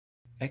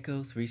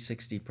Echo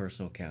 360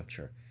 Personal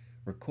Capture,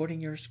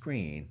 recording your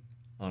screen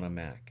on a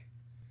Mac.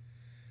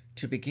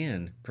 To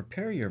begin,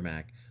 prepare your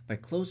Mac by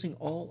closing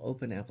all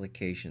open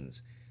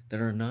applications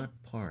that are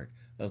not part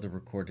of the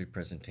recorded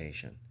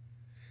presentation,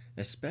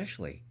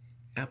 especially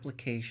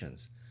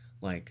applications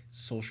like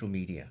social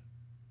media,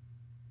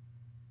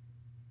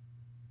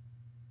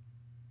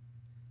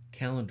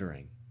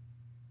 calendaring,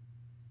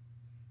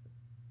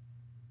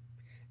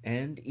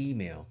 and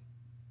email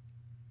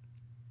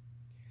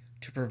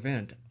to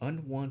prevent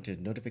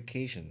unwanted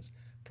notifications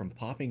from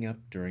popping up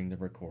during the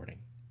recording.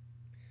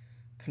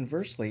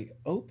 Conversely,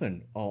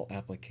 open all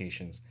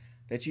applications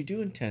that you do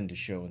intend to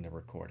show in the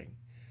recording,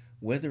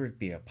 whether it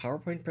be a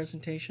PowerPoint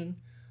presentation,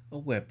 a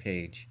web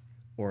page,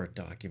 or a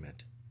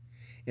document.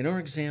 In our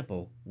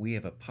example, we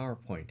have a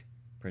PowerPoint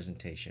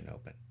presentation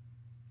open.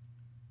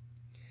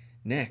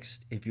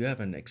 Next, if you have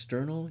an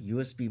external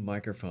USB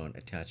microphone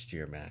attached to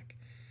your Mac,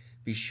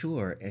 be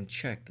sure and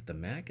check that the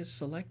Mac is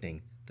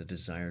selecting the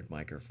desired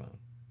microphone.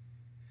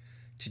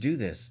 To do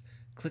this,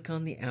 click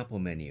on the Apple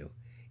menu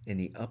in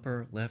the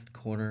upper left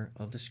corner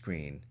of the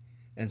screen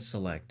and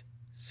select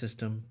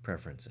System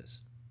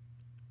Preferences.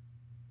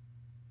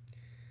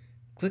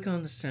 Click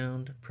on the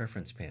Sound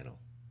Preference panel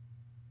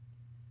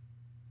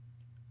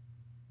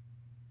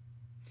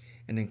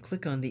and then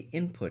click on the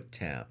Input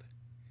tab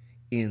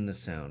in the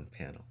Sound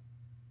panel.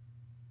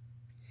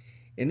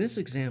 In this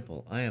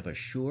example, I have a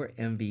Shure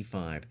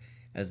MV5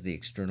 as the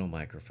external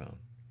microphone.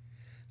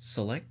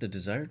 Select the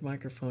desired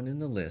microphone in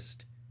the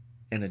list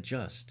and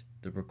adjust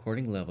the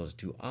recording levels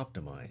to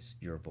optimize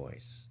your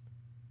voice.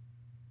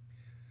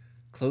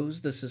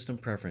 Close the System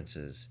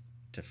Preferences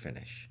to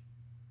finish.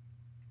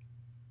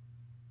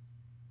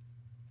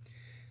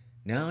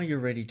 Now you're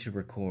ready to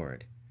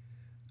record.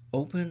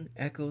 Open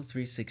Echo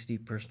 360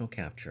 Personal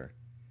Capture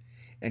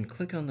and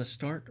click on the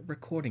Start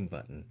Recording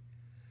button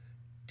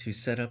to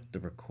set up the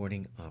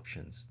recording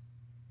options.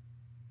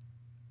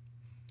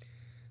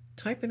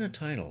 Type in a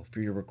title for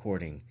your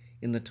recording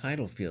in the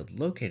title field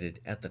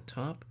located at the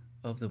top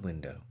of the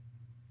window.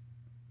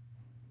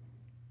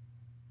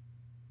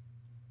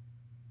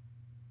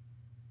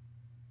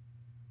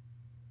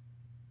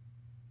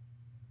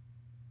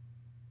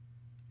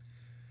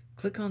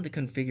 Click on the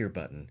Configure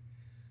button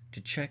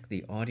to check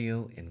the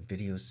audio and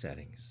video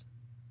settings.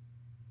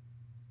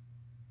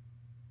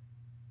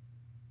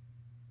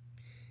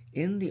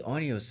 In the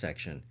audio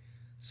section,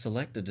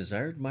 select the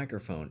desired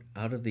microphone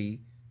out of the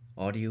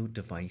Audio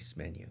Device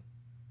menu.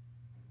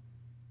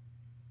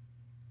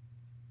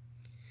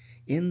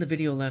 In the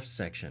Video Left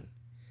section,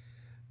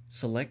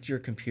 select your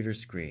computer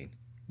screen,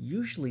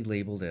 usually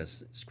labeled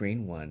as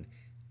Screen 1,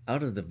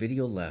 out of the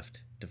Video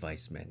Left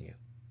device menu.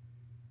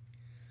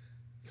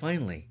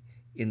 Finally,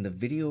 in the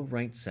Video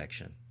Right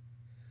section,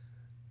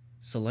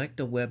 select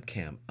a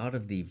webcam out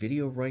of the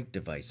Video Right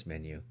device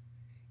menu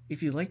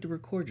if you'd like to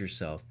record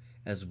yourself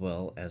as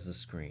well as the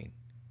screen.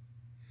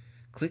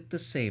 Click the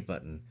Save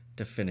button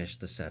to finish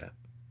the setup.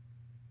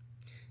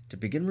 To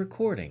begin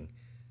recording,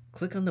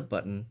 click on the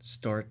button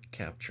Start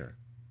Capture.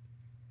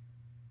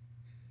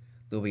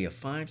 There will be a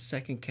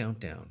 5-second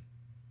countdown,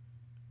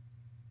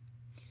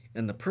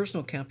 and the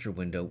Personal Capture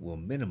window will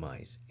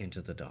minimize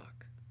into the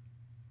dock.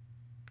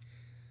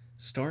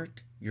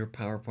 Start your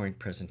PowerPoint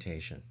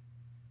presentation.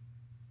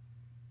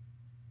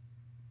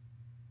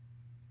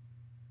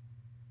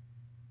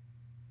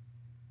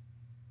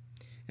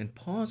 And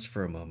pause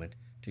for a moment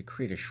to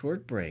create a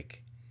short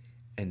break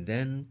and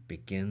then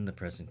begin the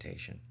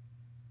presentation.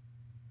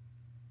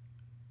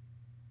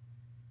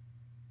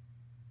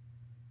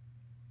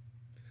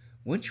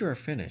 Once you are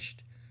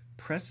finished,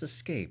 press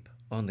Escape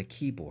on the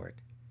keyboard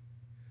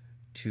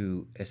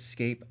to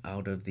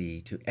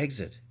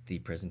exit the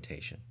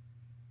presentation.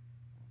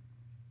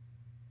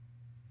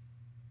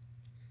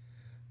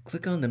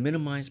 Click on the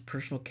Minimize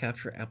Personal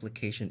Capture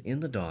application in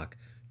the dock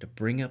to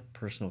bring up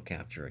Personal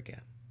Capture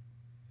again.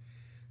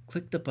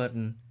 Click the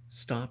button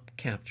Stop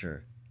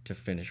Capture to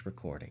finish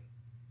recording.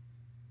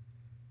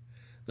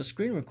 The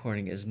screen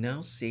recording is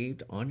now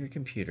saved on your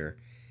computer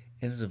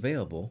and is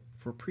available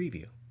for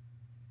preview.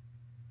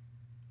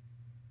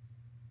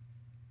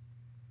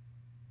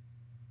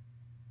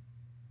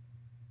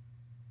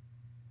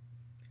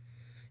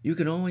 You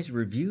can always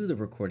review the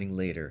recording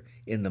later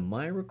in the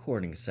My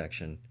Recording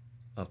section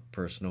of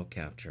Personal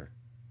Capture.